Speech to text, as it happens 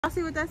I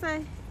see what they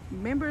say.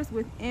 Members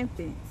with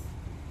infants.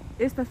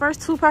 It's the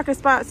first 2 parking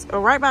spots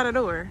right by the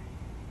door.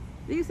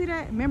 Do you see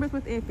that? Members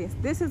with infants.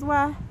 This is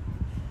why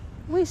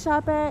we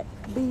shop at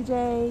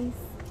BJ's.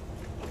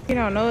 You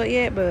don't know it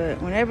yet,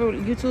 but whenever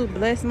YouTube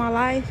bless my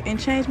life and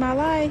change my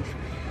life,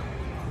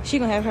 she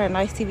gonna have her a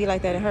nice TV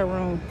like that in her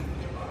room.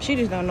 She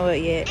just don't know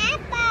it yet.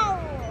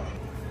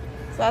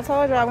 So I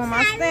told y'all when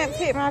my stamps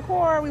hit my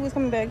car, we was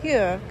coming back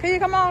here. Can you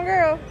come on,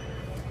 girl?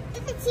 It's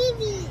a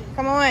TV.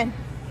 Come on.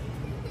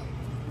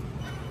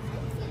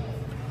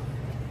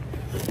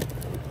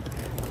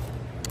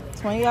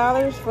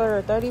 $20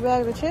 for 30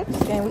 bags of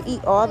chips, and we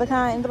eat all the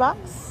kind in the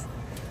box.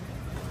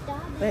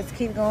 Let's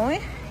keep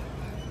going.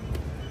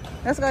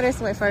 Let's go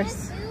this way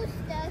first.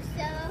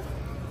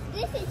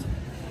 This is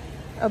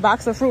A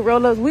box of fruit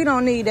roll-ups. We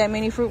don't need that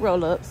many fruit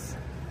roll-ups.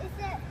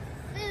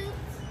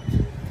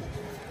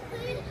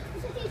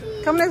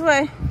 Come this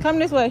way. Come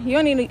this way. You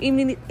don't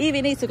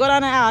even need to go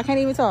down the aisle. I can't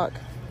even talk.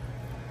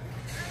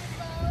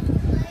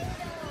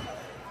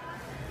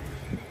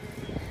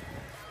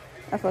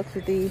 I fucked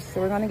with these, so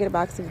we're gonna get a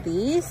box of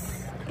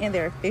these, and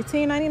they're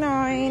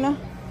 $15.99.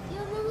 You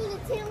remember the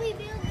tin we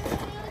built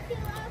last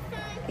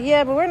time?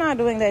 Yeah, but we're not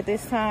doing that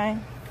this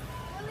time.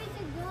 We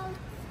could go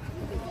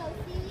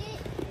see it.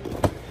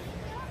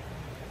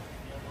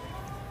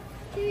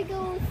 Should we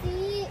go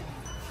see it?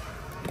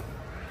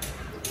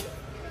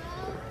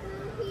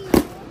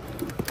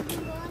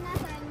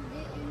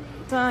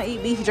 Son,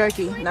 eat beef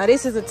jerky. Now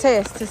this is a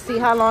test to see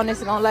how long this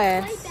is gonna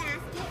last.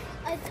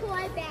 A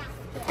toy basket.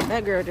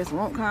 That girl just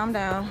won't calm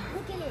down.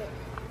 Look at it.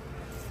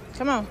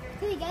 Come on.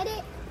 Can we get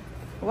it?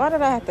 Why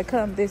did I have to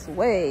come this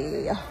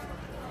way?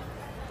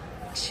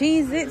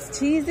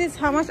 Cheez-Its.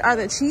 How much are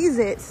the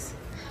Cheez-Its?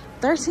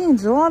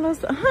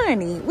 $13.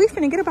 Honey, we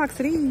finna get a box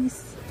of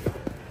these.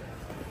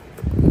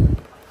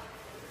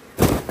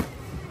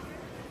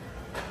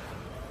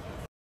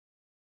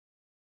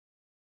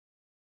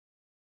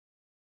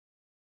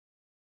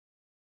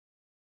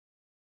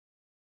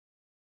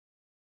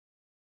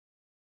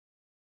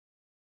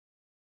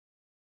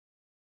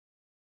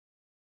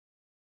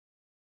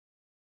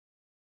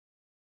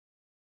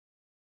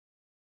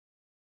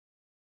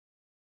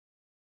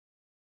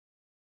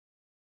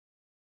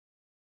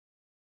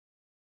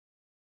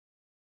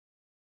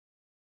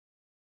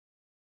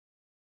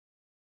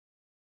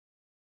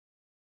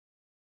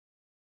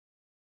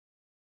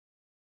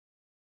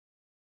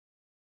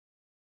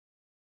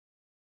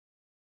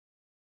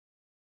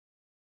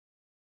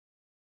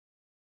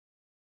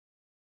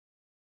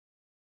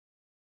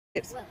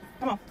 Chips.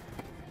 Come on.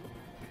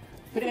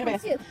 Put it in the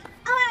basket.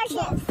 Oh,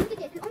 chips. Look at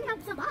it. We only have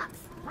some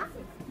boxes.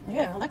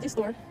 Yeah, I like this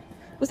store.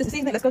 What's this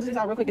season? Let's go to this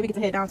out real quick. Then we get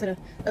to head down to the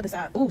other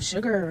side. Oh,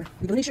 sugar.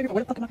 We don't need sugar, but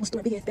where the fuck am I gonna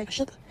store a big ass bag of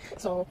sugar?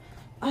 So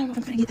I don't know if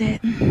I'm gonna get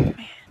that. Man.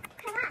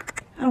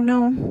 I don't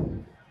know.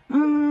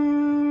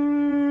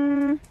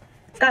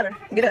 Skylar,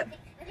 get up.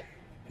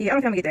 Yeah, I don't know if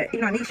I'm gonna get that.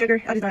 Even though I need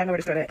sugar, I just don't have nowhere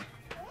to store that.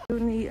 You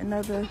need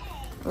another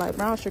light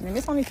brown sugar, and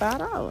it's only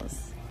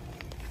 $5.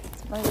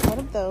 Like one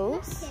of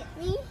those.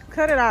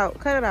 Cut it out.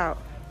 Cut it out.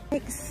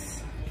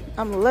 Thanks.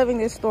 I'm loving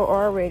this store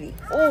already.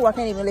 Oh, I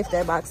can't even lift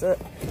that box up.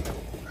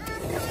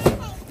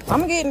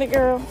 I'm getting it,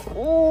 girl.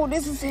 Oh,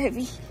 this is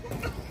heavy.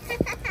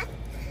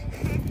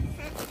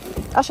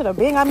 I should have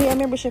been got me a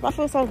membership. I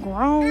feel so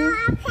grown.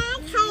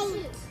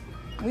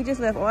 We just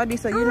left all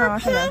these, so you know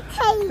I'm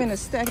finna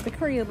stack the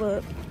crib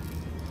up.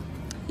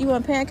 You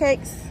want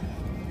pancakes?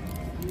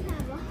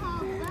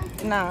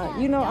 Nah,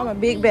 you know I'm a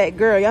big bag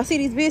girl. Y'all see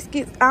these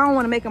biscuits? I don't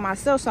want to make them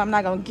myself, so I'm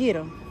not gonna get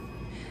them.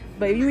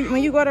 But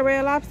when you go to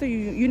Red Lobster,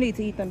 you need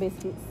to eat them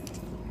biscuits.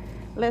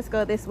 Let's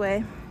go this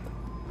way.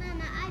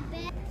 Mama, I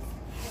bet.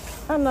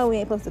 I know we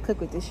ain't supposed to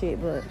cook with this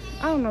shit, but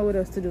I don't know what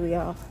else to do,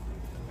 y'all.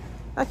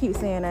 I keep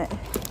saying that.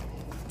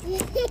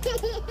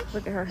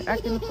 Look at her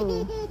acting a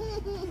fool.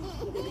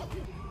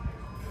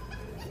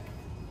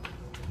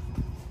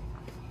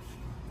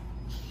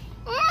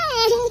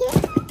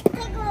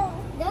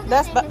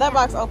 That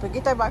box open.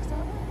 Get that box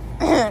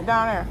down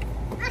there.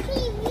 I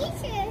can't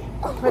reach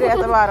it. Put it at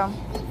the bottom.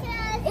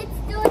 Because it's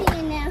dirty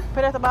in there.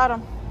 Put it at the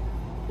bottom.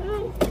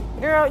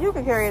 Girl, you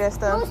can carry that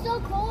stuff. It's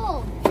so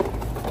cold.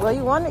 Well,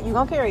 you want it, you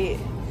gonna carry it.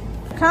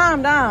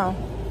 Calm down.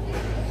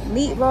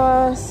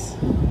 Meatballs.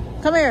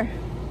 Come here.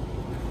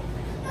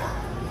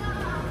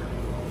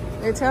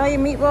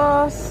 Italian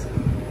meatballs.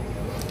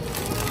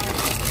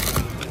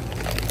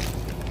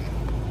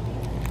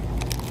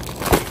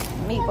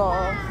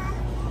 Meatballs.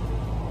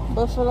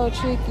 Buffalo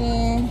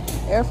chicken.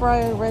 Air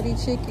fryer ready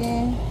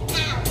chicken.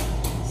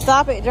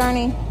 Stop it,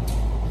 Journey.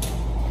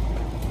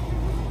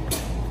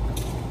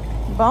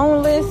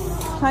 Boneless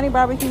honey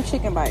barbecue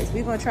chicken bites.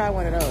 We're gonna try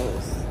one of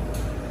those.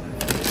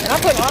 And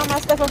I'm putting all my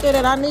stuff up there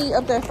that I need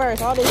up there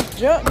first. All this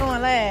junk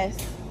going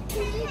last.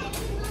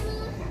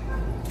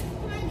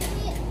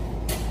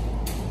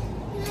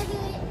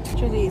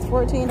 These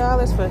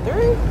 $14 for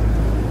 3.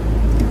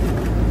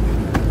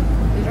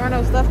 These are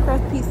no stuffed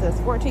crust pizzas,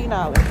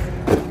 $14.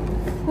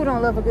 Who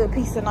don't love a good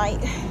pizza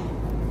night?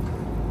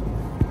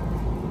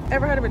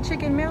 Ever heard of a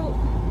chicken melt?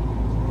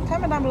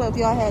 Comment down below if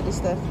y'all had this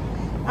stuff.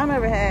 I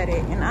never had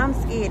it, and I'm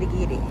scared to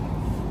get it.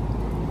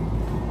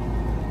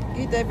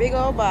 Get that big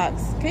old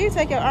box. Can you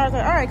take your arms?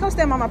 All right, come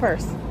stand by my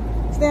purse.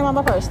 Stand by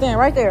my purse. Stand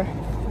right there.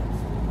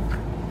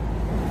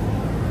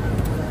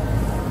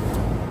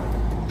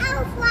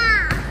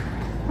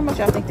 How much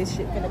y'all think this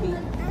shit gonna be?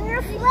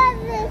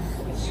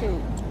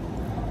 Shoot.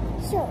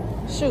 Shoot.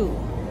 Shoot.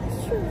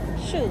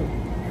 Shoot.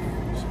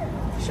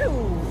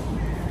 Shoot.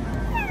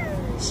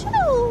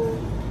 Shoot.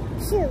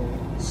 Shoot.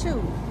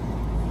 Shoot.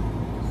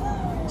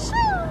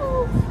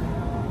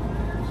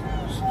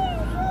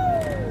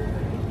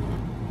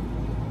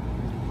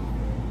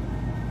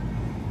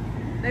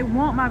 They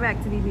want my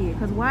back to be big,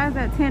 because why is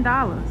that $10?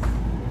 $10.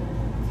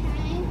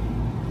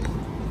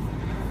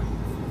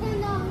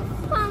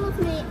 Promise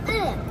me.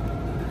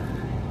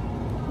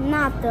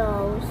 Not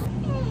those.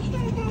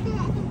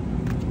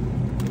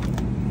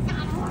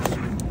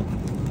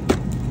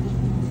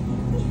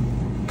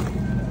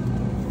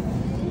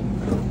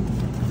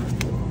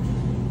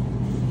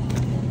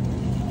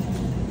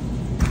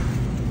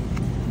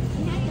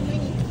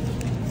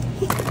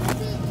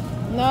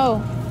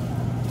 No.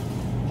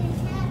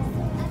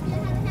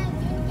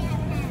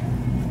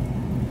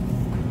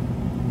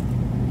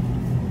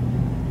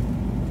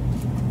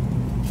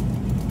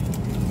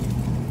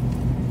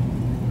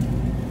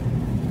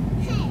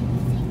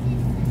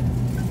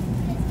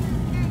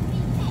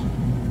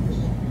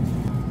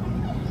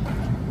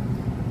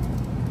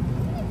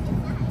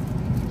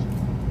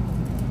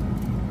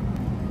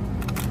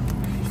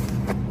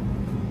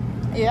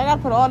 Yeah, I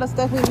gotta put all the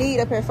stuff we need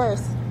up here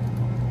first.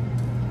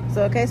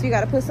 So in case you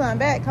gotta put something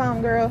back,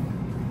 come girl.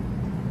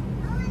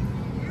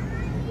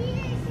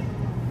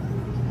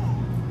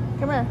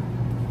 Come here.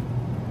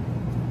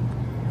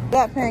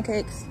 Got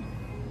pancakes.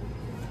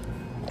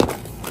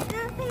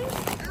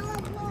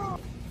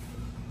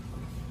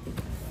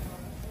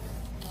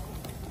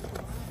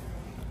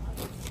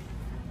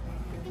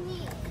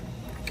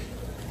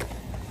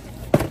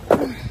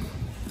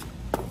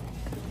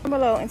 Come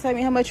below and tell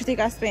me how much you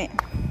think I spent.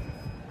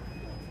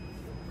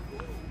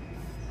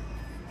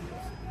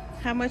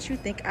 How much you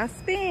think I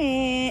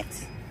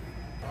spent?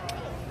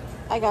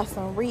 I got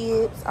some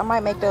ribs. I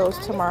might make those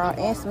tomorrow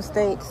and some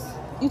steaks.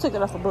 You took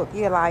it off the book.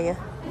 You're a liar.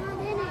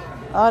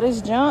 All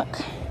this junk.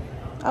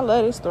 I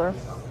love this store.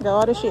 Got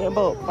all this shit in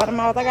bulk. All the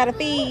mouths I gotta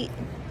feed.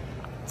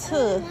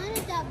 To. I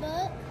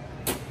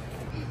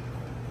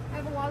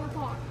have a lot of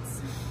pots.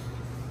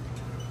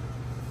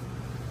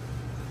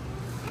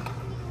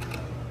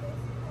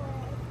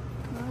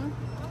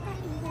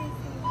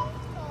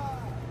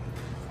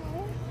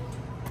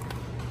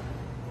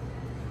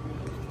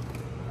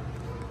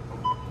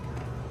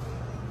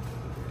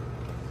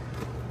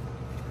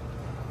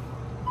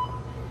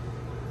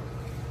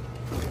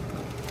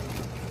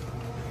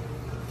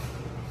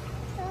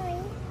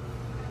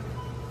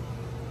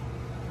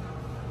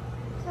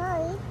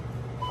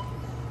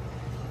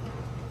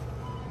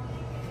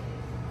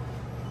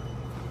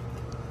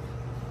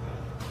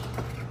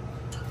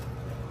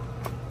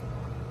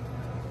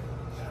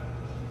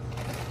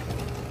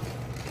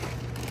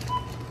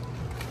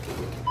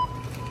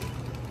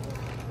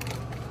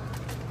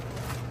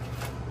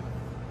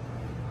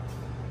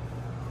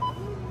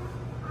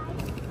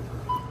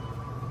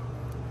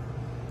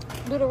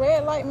 Do the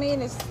red light mean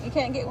you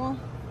can't get one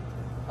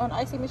on the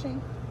icy machine?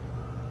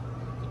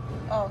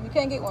 Oh, you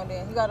can't get one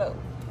then. We gotta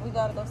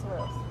go somewhere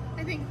else.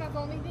 I think that's the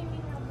only thing we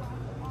have left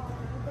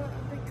are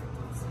the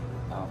cookies.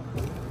 Oh.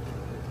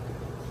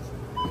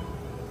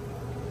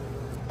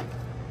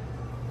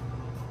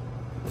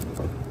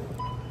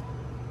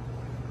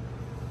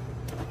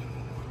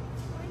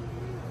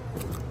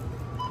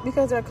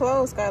 Because they're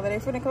closed, Skylar.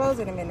 They're finna close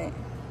in a minute.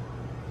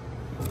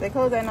 They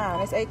close at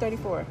 9. It's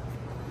 8:34.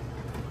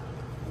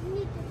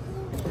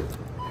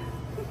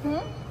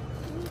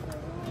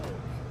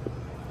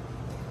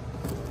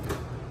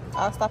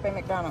 I'll stop at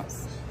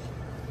McDonald's.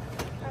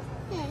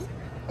 Okay.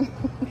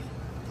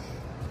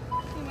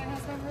 My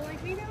husband were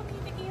like, we don't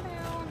need to eat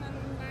out. And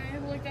I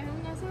looked at him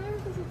and I said, oh,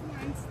 this is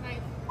nice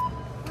night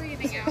for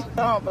eating out.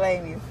 Don't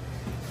blame you.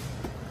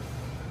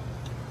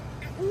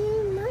 I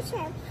need more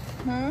chips.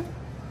 Hmm?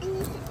 I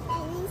need chips.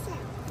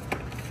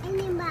 I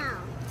need more.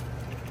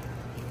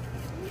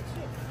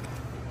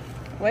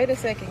 Wait a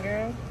second,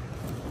 girl.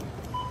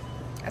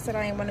 I said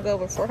I ain't want to go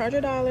over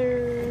 $400.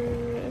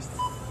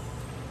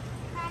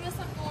 Promise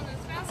I'm going as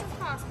fast as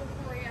possible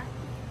for you.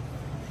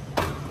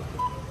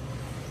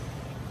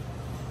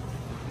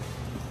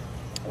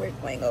 We're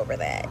going over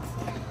that.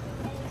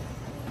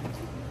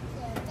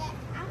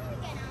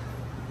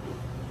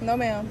 No,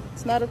 ma'am.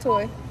 It's not a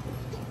toy.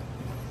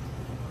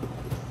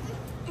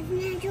 It's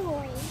not a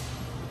toy.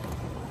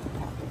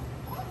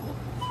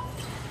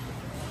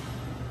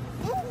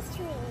 It's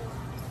true.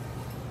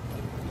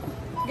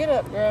 Get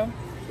up, girl.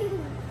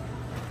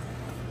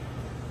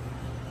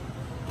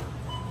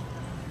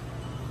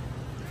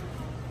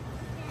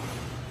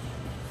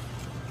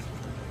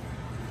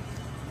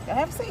 I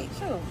have a seat,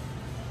 sure.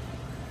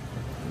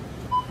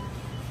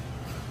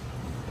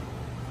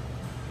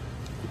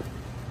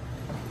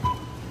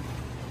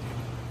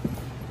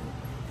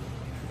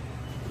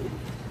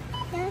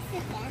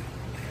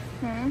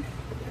 Hmm?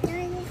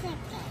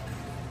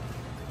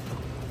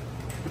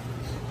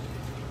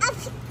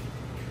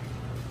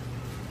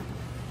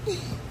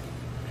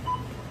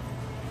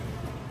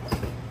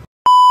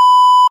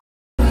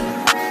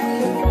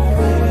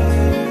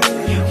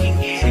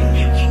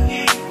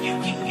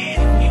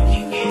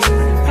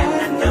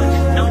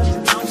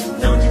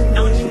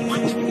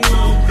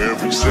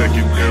 Every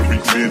second, every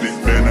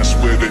minute, man, I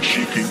swear that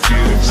she can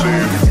get it.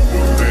 Saying, you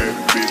a bad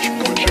bitch,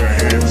 put your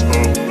hands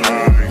up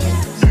high,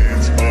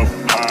 hands up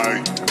high,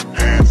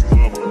 hands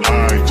up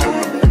high. Tell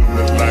them dim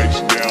the lights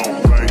down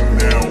right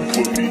now,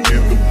 put me in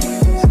the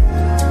mood.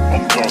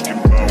 I'm talking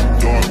about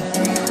dark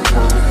room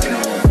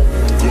perfume.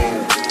 Go,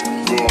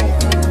 go.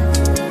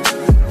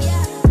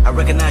 I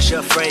recognize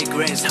your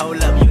fragrance.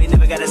 Hold up, you ain't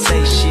never gotta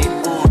say shit.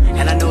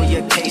 And I know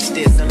your taste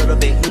is a little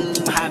bit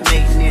high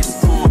maintenance.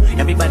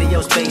 Everybody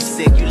else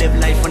basic. You live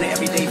life on an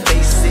everyday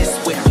basis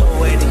with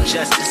poetic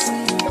justice.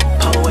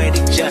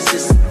 Poetic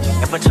justice.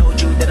 If I told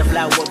you that a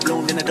flower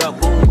bloomed in a dark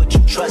room, would you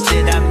trust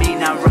it? I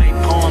mean, I write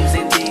poems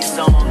in these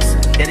songs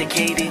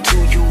dedicated to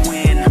you.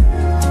 When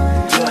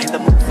you're in the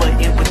mood for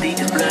empathy,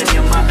 there's blood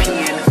in my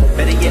pen.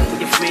 Better yet,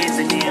 with your friends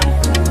and them.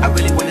 I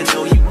really wanna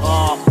know you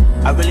all.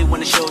 I really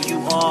wanna show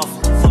you off.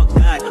 Fuck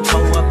that,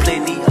 pour up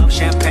plenty of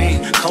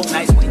champagne. Cold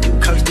nights when you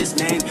curse this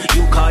name.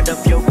 You called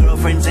up your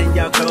girlfriends and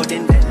y'all curled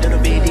in that little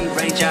bitty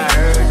range. I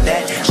heard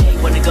that she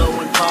wanna go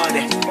and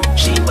party.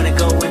 She wanna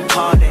go and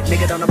party.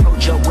 Nigga, don't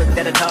approach her with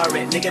that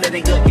Atari. Nigga, that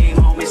ain't good game,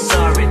 homie,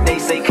 sorry. They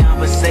say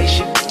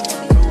conversation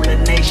rule a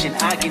nation.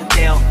 I can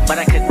tell, but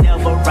I could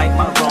never right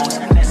my wrongs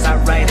unless I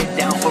write it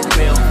down for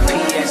real.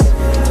 P.S.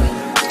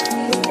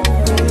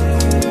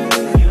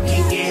 You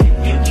can get it,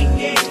 you can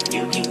get it,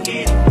 you can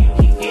get it, you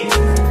can get it.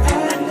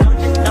 And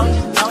I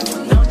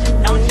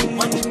don't you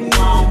what you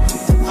want.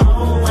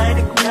 Oh, what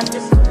it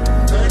just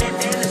put it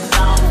in the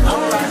song.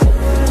 Alright.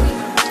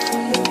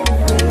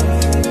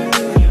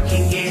 You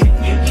can get it,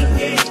 you can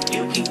get it,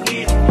 you can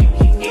get it, you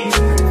can get it.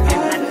 And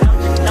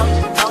I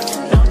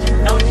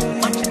don't you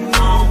what you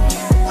want.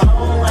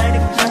 Oh, what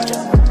it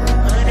just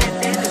put it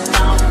in the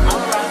song.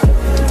 Alright.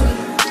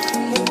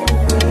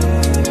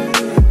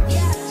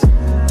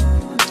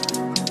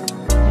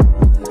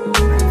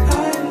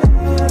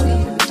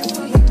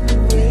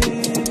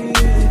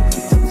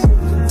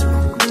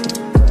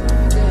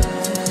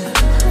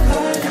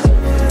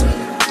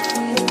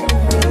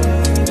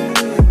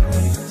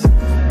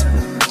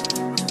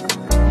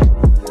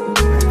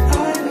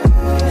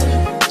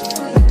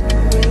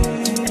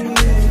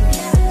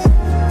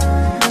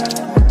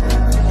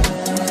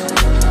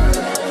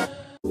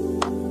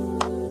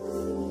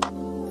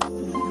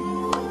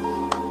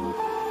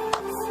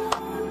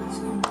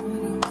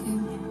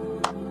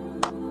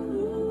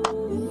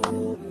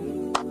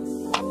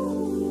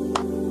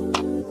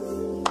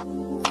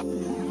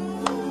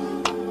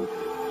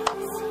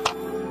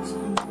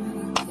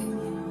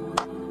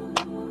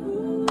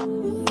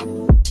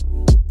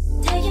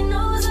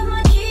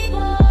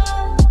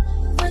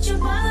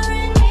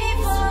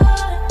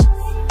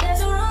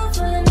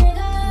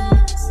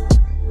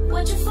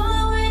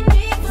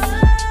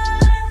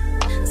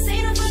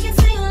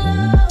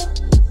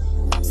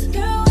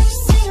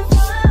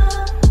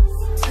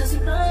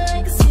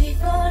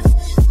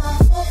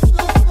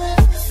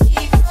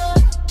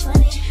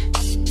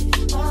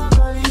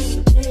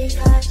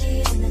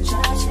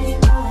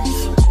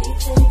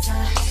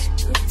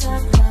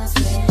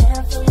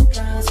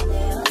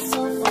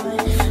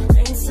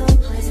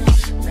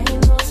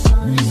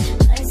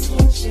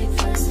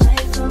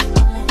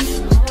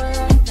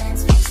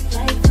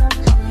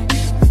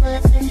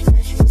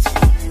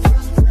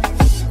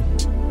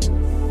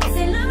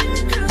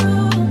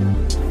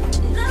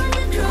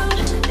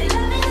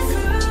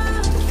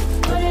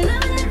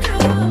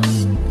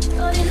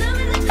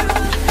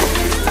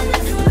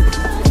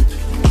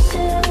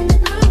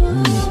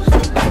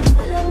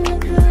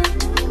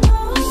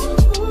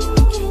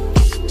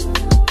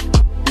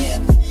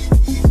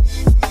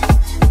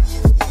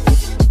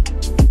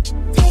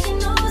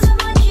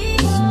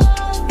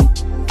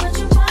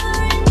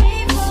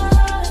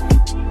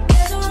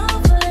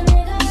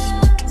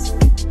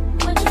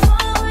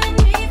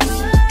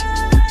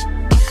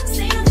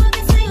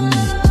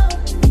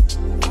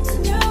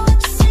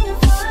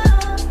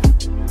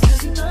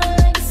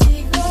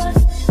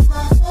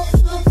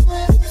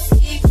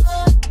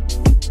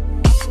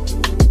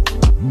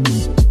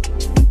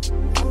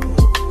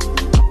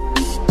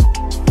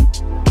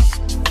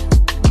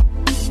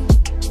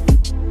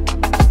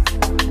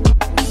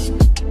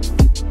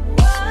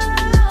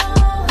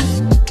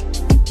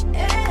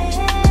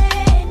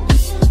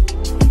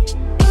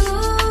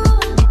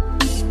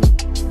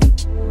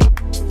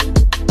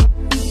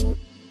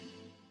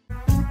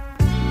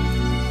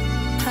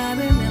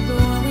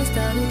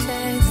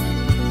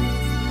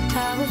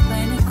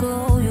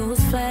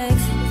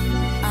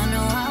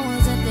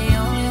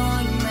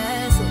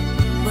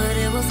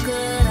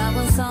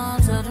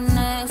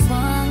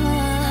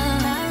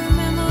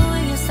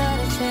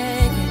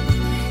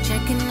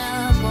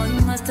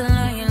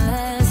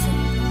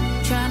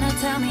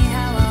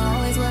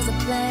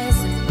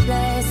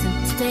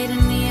 blessing. Stayed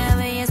in the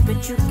areas,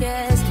 but you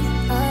guessed it.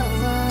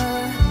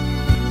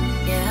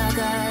 Yeah, I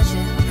got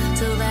you.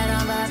 Too bad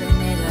I'm vibing,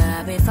 nigga.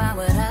 I'd be fine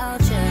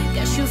without you.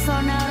 Guess you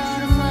found out all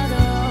them other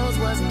hoes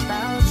wasn't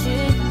about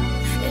you.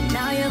 And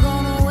now you're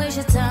gonna waste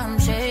your time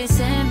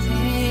chasing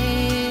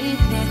me.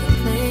 Nigga,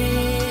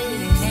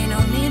 please. Ain't no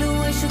need to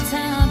waste your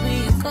time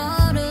being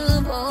caught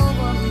up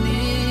over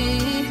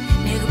me.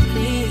 Nigga,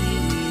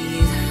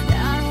 please.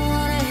 I don't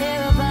wanna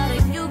hear about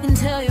it. You can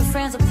tell your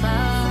friends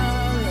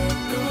about it.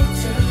 Go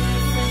tell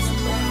your friends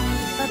about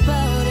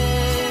it.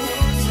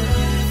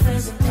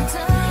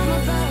 Tell them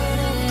about it.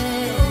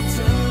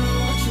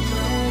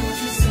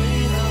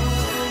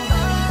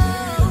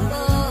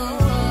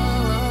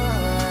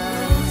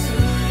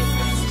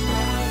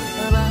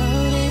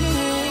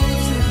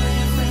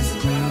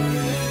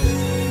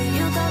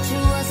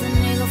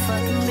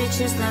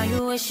 Now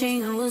you wishing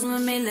you was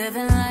with me,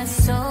 living life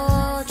so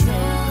true.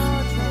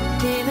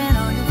 Even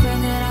on your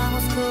friend that I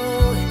was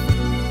cool with,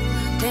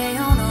 they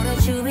don't know that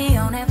you be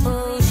on that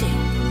bullshit.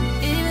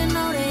 Even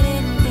though they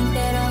didn't think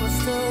that I was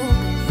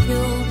stupid,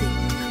 you did.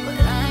 But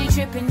I ain't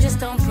tripping, just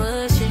don't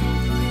push it.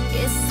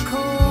 It's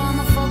cool,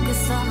 I'ma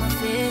focus on my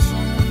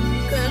vision.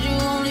 Cause you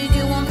only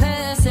get one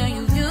pass and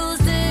you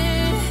used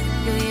it.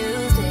 You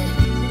used it,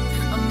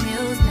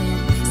 amusement.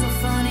 So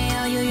funny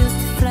how you used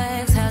to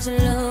flex, how'd you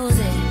lose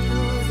it?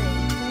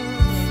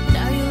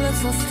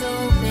 So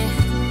stupid,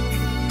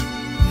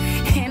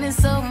 and it's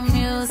so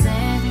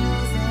amusing.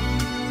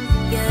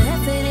 Your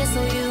effort is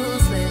so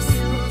useless,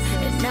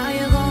 and now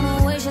you're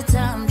gonna waste your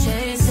time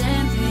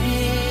chasing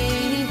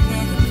me.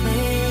 Nigga,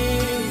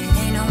 please.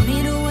 Ain't no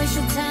need to waste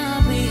your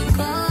time being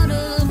caught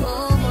up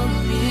over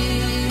me.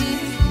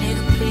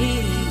 Nigga,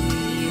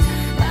 please.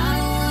 I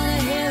don't wanna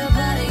hear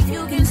about it.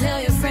 You can tell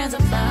your friends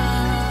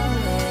about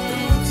it.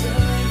 Tell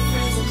your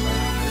friends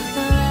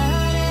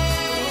about it.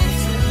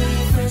 Tell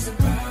your friends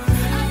about it.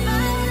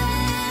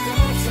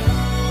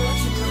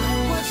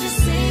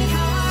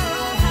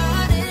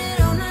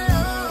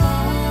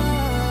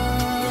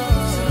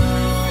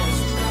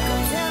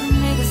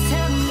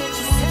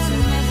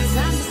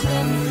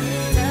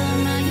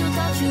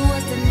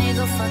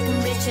 Fucking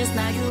bitches,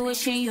 now you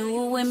wishing you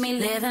were with me,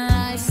 living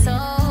life so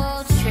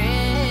chill.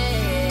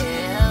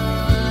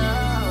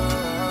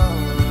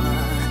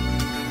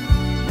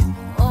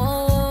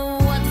 Oh,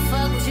 what the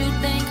fuck was you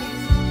thinking?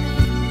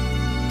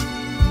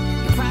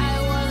 You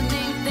probably wasn't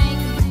even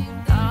thinking.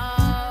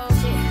 Oh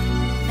shit.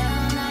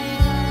 Now you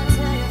gotta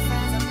tell your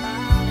friends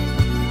about it.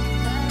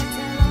 Gotta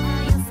tell them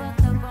how you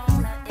fucked up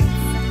on the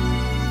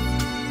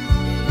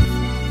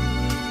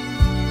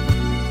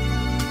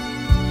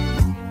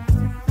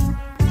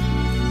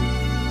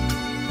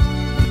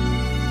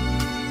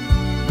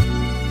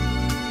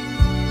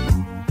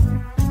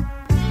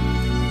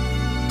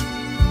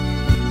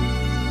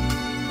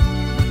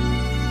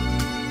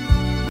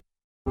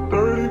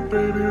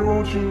Baby,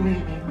 won't you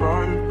meet me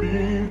by the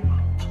beam?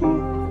 Too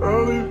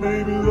early,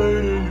 maybe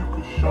later you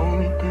could show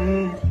me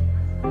things.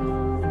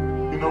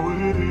 You know what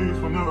it is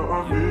whenever I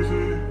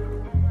visit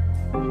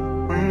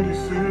Windy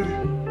City.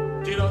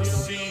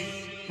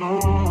 No,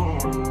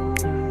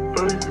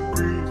 30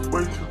 degrees,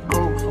 way to go,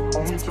 so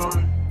hold me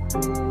tight.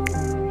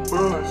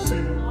 Will I see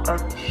you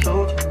at the show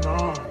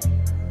tonight?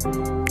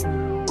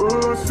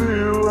 Will I see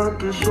you at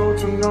the show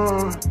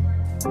tonight?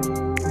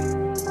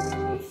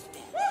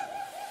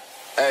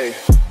 Hey.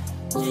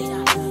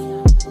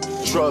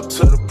 Truck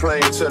to the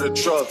plane, to the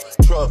truck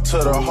to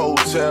the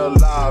hotel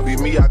lobby.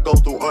 Me, I go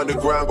through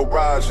underground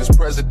garages,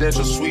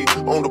 presidential suite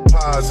on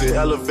deposit,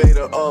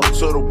 elevator up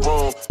to the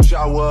room,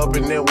 shower up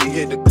and then we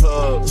hit the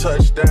club.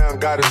 Touchdown,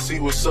 gotta see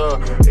what's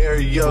up.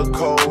 Area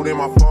code in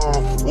my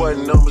phone. What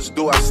numbers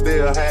do I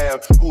still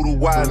have? Who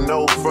do I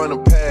know from the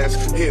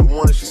past? Hit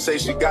one, she say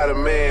she got a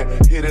man.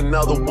 Hit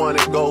another one,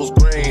 it goes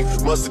green.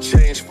 Must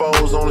have changed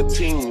foes on the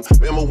team.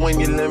 Remember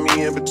when you let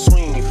me in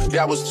between?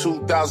 That was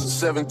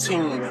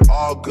 2017.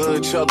 All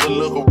good, chug a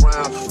look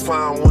around,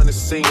 find one to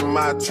see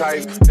my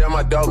type. Damn,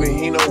 my dog and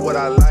he know what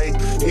I like.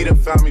 He done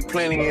found me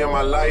plenty in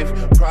my life.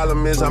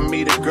 Problem is I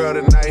meet a girl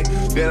tonight,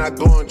 then I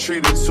go and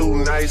treat her too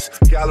nice.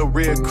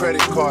 Galleria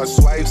credit card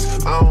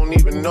swipes, I don't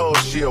even know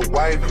if she a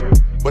wife.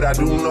 But I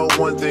do know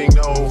one thing,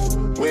 though.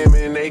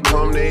 Women, they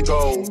come, they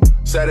go.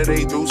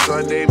 Saturday through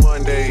Sunday,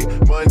 Monday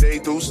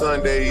through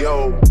Sunday,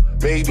 yo.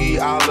 Baby,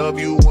 I'll love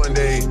you one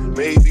day.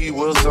 Maybe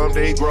we'll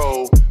someday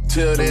grow.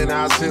 Till then,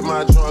 I'll sit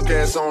my drunk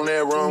ass on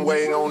that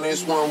runway, on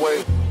this one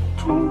way.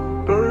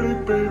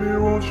 2:30, baby,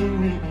 won't you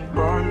meet me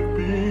by the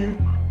beam?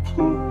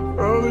 Too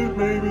early,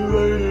 maybe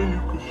later you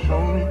could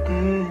show me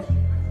things.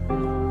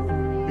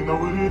 You know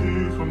what it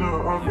is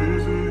whenever I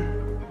visit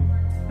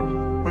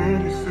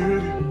Windy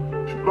City.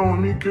 She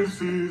blowing me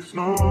kisses,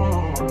 no.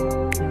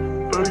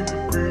 30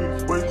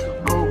 degrees, way to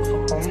go, so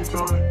hold me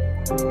tight.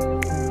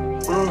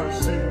 Will I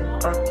see you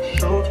at the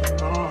show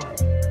tonight?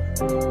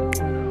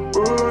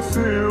 Will I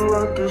see you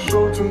at the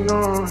show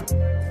tonight?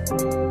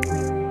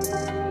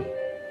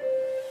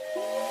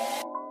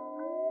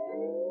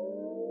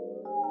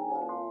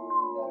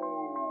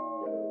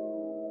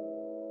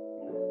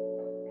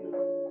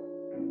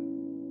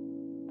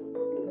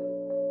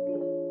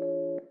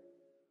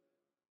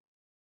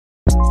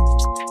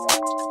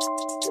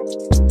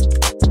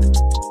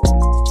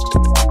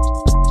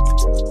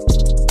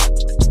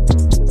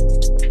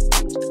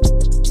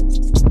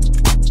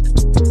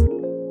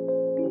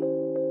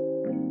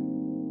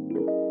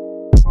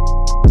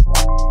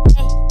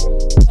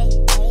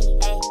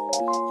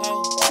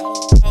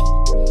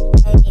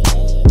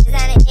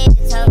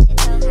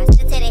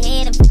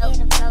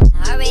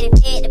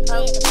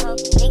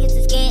 Niggas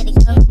too scared to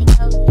go.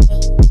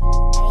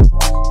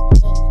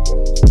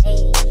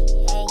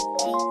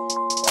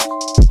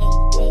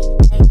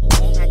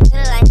 I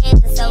feel like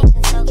heads and soap.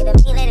 Get a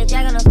beat, let it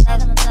drag on the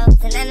floor.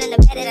 Tonight in the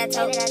bed that I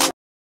told.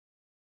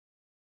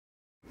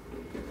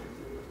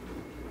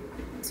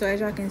 So as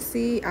y'all can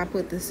see, I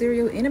put the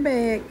cereal in a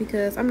bag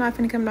because I'm not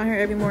finna come down here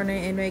every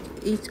morning and make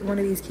each one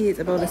of these kids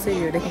a bowl of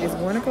cereal. They can just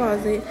go in the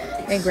closet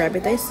and grab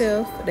it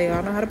themselves. They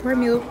all know how to pour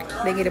milk.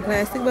 They get a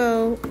plastic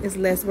bowl. It's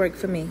less work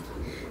for me.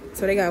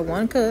 So they got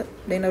 1 cup.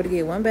 They know to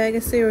get 1 bag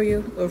of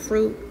cereal or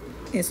fruit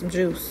and some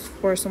juice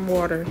or some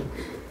water.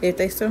 If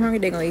they still hungry,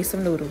 they're gonna eat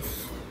some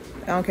noodles.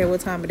 I don't care what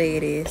time of day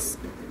it is.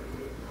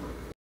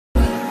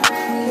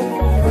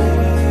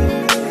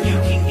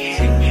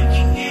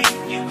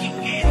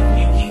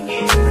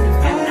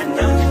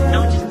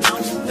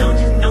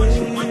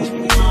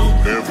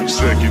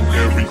 Second,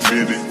 every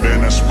minute,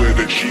 man, I swear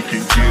that she can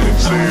get it.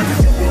 Saying,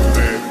 if you a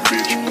bad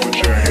bitch, put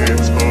your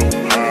hands up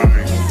high.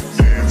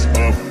 Hands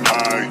up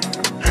high,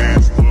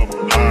 hands up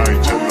high.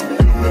 Tell them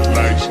dim the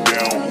lights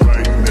down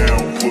right now.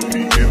 Put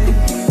me in the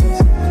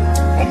mood.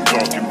 I'm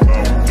talking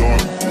about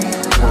dark room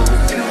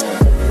perfume.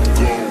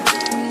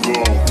 Go.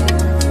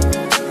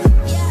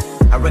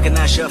 I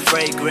recognize your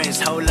fragrance.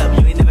 Hold up,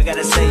 you ain't never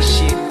gotta say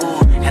shit.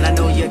 And I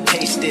know your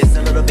taste is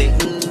a little bit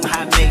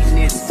high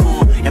maintenance.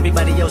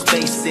 Everybody else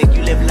basic.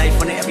 You live life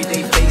on an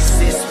everyday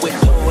basis with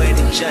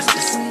poetic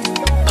justice.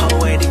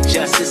 Poetic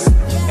justice.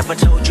 If I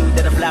told you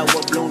that a flower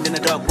bloomed in a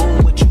dark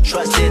room, would you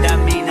trust it? I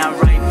mean, I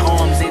write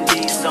poems in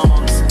these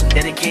songs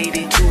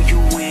dedicated to you.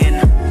 When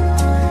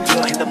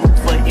you're in the mood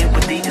for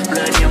empathy, there's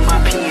blood in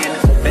my pen.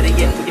 Better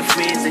yet, with your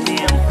friends and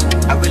them.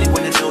 I really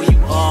wanna know you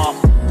all.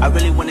 I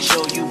really wanna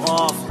show you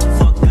off.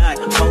 Fuck God,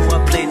 pour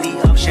up plenty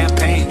of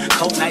champagne.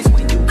 Cold nights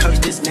when you curse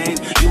this name.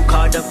 You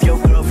called up your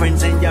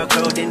girlfriends and y'all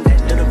curled in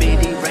that little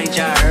bitty range.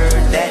 I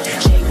heard that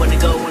she wanna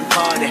go and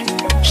party.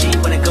 She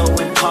wanna go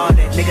and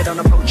party. Nigga, don't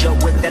approach her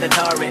with that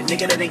Atari.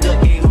 Nigga, that ain't good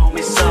game,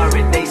 homie,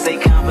 sorry. They say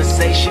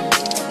conversation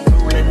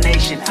rule a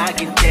nation. I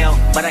can tell,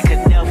 but I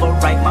could never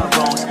right my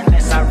wrongs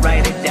unless I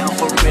write it down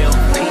for real.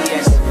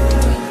 P.S.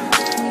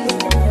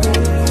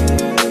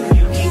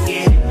 You can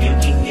get it, you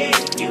can get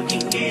it, you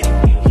can get it.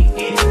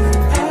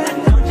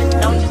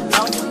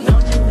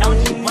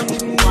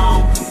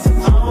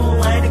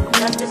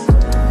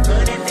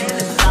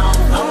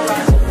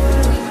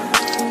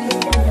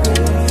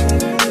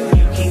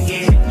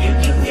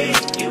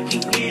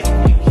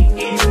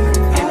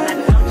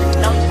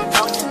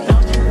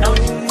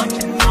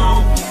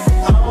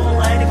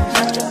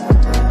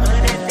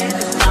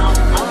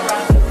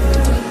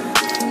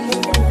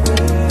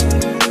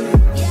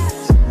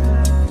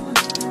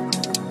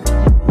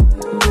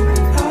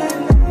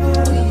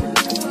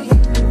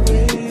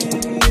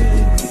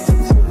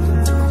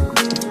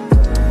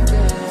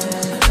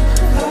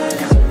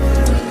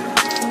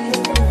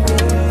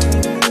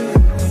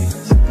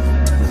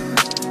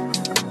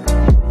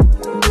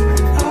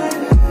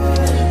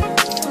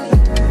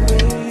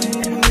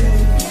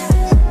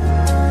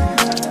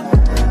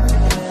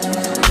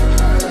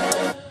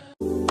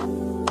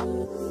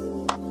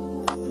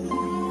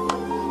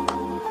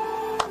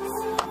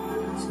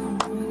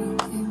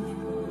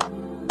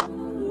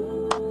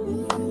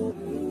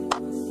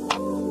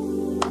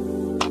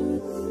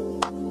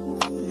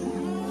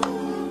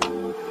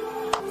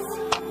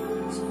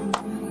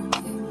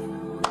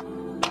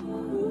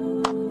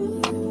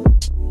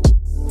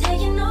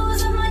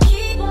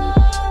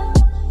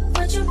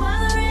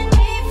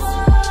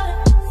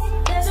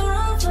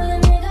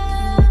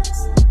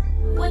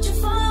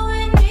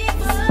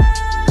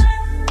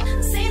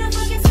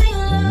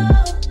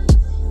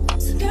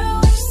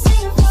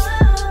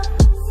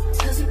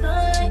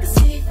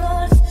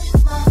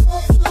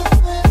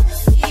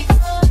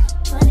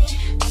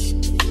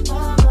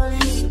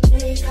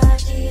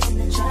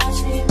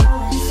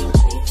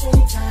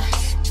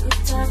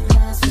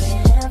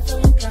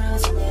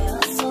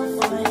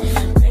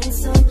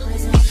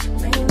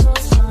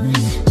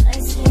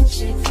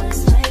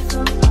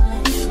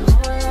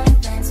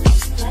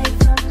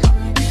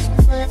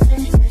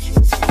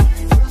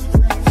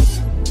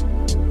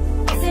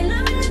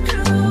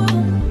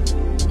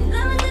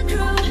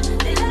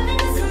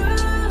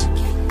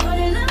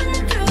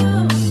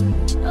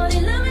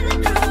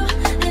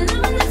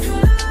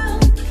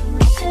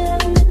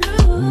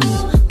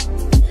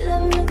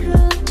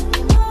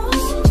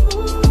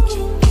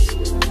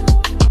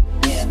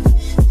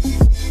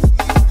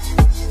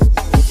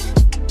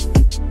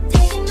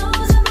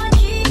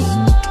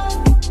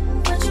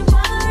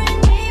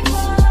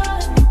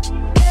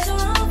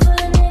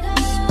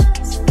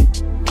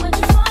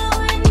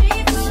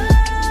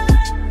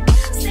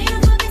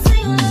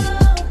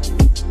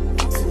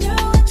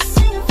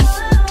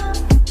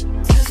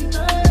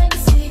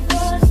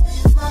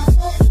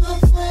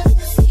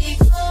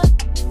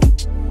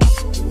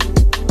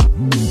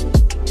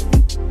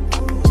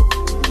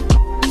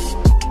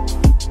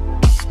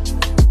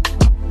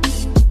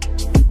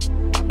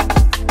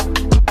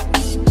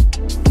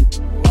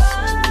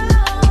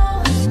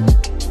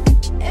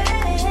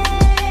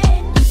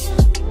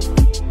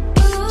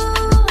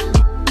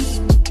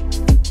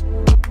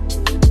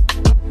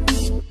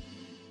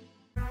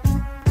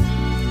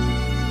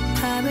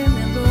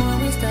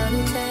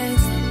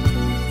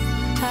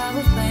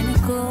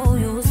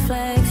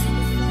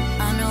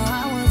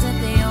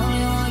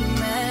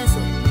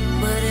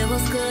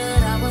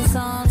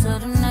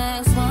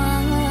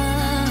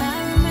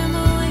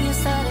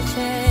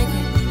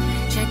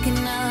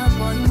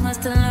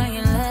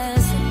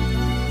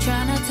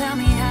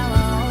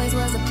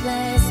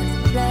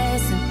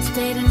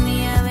 stayed in the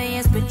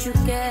LAS, but you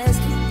guessed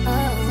it.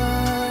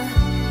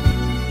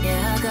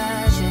 Yeah, I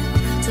got you.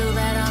 Too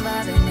bad I'm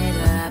vibing,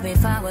 nigga. I'd be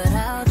fine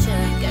without you.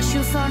 Guess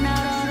you found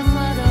out all the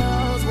mother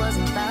hoes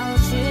wasn't about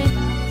shit.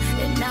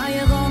 And now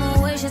you're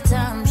gonna waste your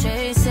time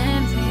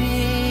chasing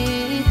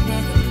me.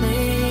 Nigga,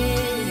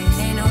 please.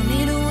 Ain't no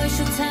need to waste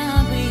your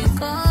time being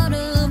caught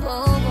up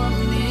over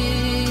me.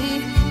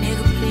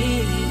 Nigga,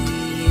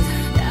 please.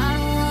 I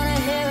don't wanna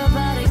hear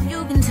about it. You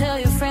can tell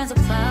your friends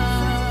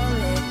about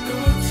it. Go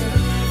tell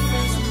your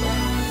friends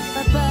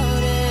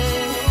about it.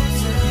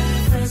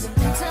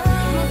 Tell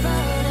them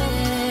about it.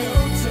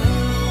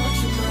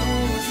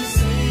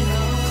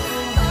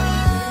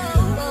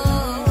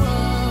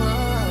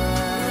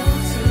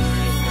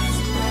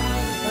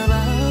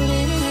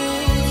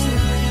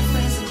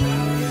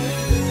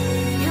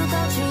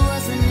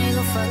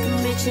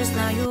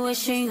 Now you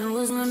wishing you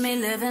was with me,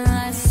 living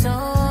life so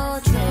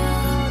true.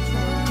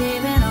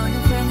 Even on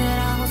your friend that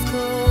I was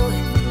cool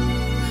with,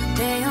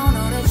 they don't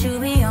know that you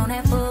be on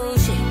that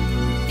bullshit.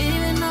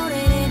 Even though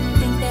they didn't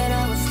think that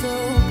I was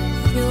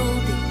stupid, you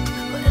did.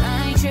 But I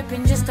ain't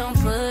tripping, just don't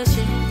push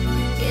it.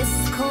 It's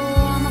cool,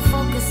 I'ma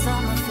focus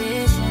on my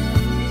vision.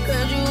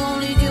 Cause you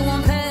only get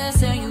one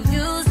pass and you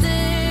used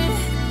it.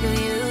 You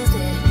used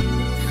it,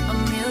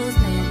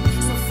 amusement.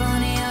 So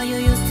funny how you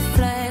used to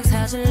flex,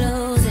 how'd you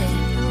lose it?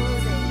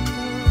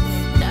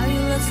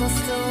 So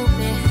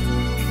stupid,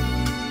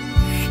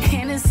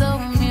 and it's so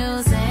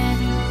amusing.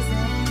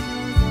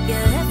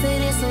 Your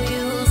effort is so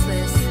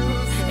useless,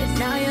 and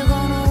now you're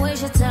gonna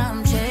waste your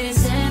time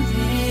chasing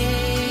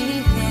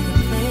me. Nigga,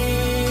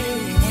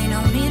 please. Ain't no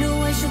need to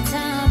waste your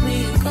time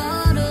being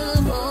caught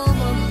up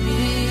over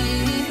me.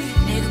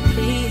 Nigga,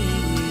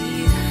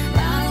 please. I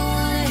don't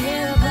wanna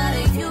hear about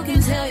it. You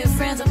can tell your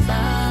friends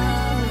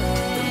about it.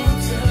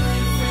 Tell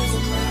your friends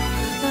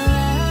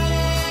about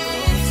it.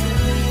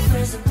 Tell your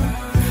friends about it.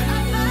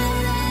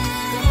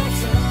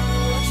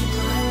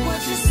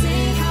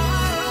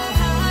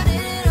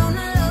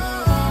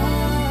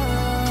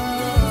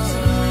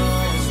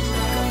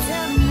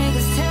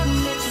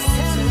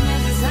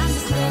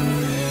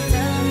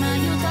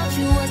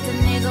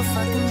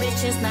 Fucking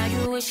bitches, now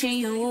you wishing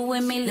you were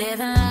with me,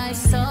 living life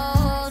so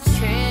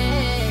chill.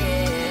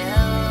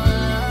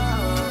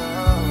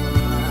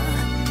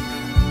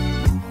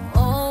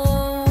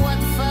 Oh, what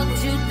the fuck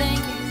was you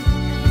thinking?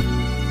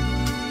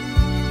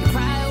 You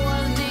probably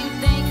wasn't even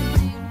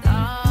thinking. Oh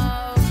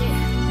shit.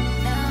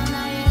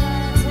 Now you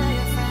gotta tell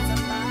your friends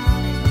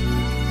about it.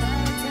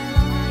 Gotta tell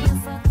them how you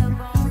fucked up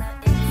on the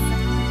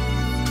inside.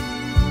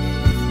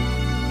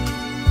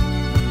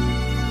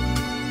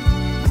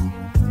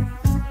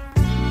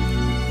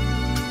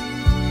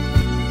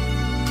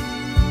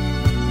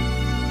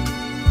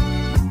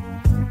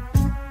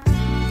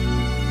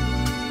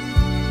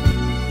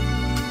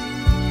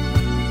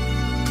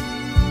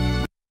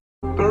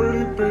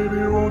 30,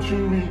 baby, won't you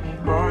meet me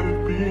by the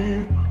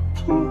beam?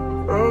 Too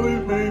early,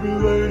 baby,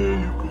 later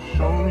you could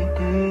show me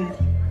things.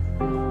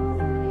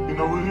 You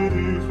know what it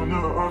is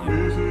whenever I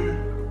visit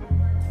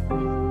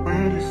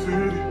Windy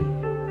City.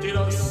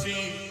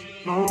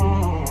 No,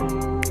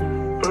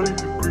 30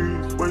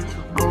 degrees, way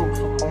too cold,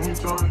 so hold me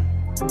tight.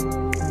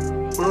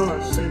 Will I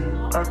see you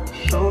at the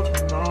show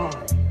tonight?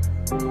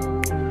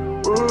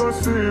 Will I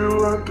see you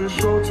at the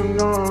show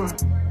tonight?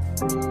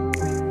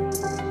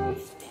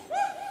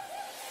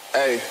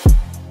 Hey.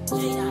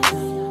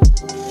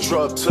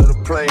 Truck to the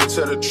plane,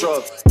 to the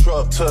truck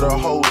to the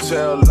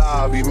hotel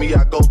lobby. Me,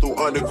 I go through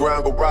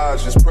underground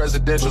garages,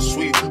 presidential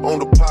suite on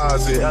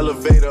deposit,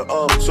 elevator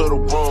up to the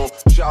room,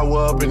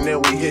 shower up and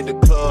then we hit the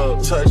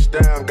club.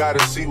 Touchdown, gotta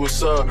see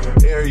what's up.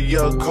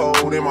 Area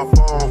code in my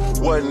phone.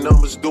 What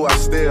numbers do I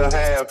still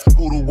have?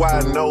 Who do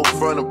I know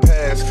from the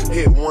past?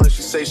 Hit one,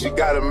 she say she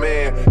got a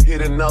man.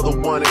 Hit another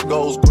one, it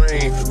goes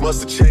green.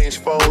 Must've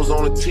changed foes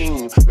on the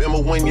team.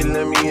 Remember when you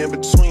let me in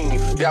between?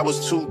 That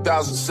was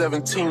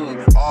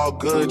 2017. All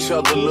good,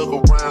 chug a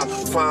look around,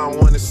 find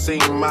one that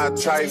seem my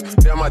type.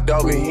 Damn, my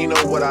dog and he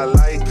know what I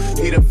like.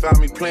 He done found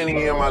me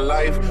plenty in my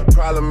life.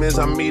 Problem is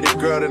I meet a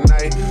girl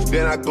tonight,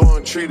 then I go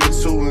and treat her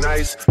too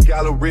nice.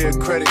 Galleria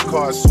credit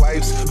card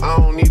swipes. I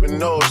don't even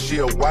know if she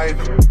a wife,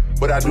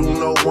 but I do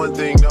know one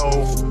thing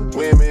though.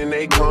 Women,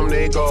 they come,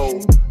 they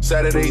go.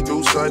 Saturday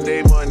through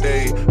Sunday,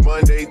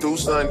 Monday through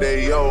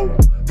Sunday, yo.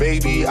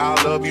 Maybe I'll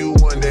love you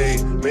one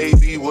day,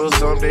 maybe we'll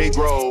someday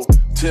grow.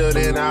 Till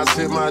then, I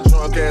sit my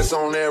drunk ass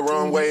on that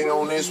runway,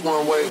 on this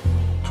one way.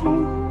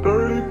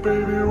 2:30,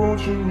 baby,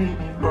 won't you meet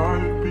me by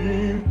the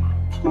beam?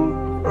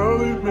 Too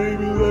early,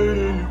 maybe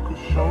later you could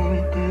show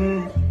me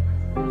things.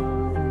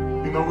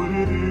 You know what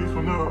it is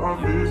whenever I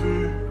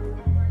visit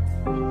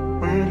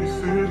Windy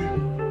City.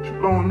 She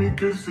blowing me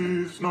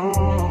kisses, no.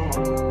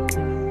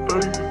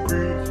 30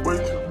 degrees, way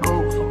too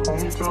cold, so hold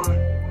me tight.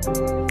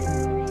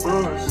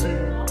 Will I see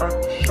you at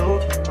the show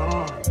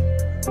tonight?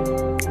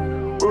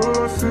 Will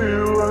I see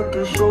you at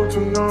the show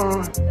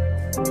tonight?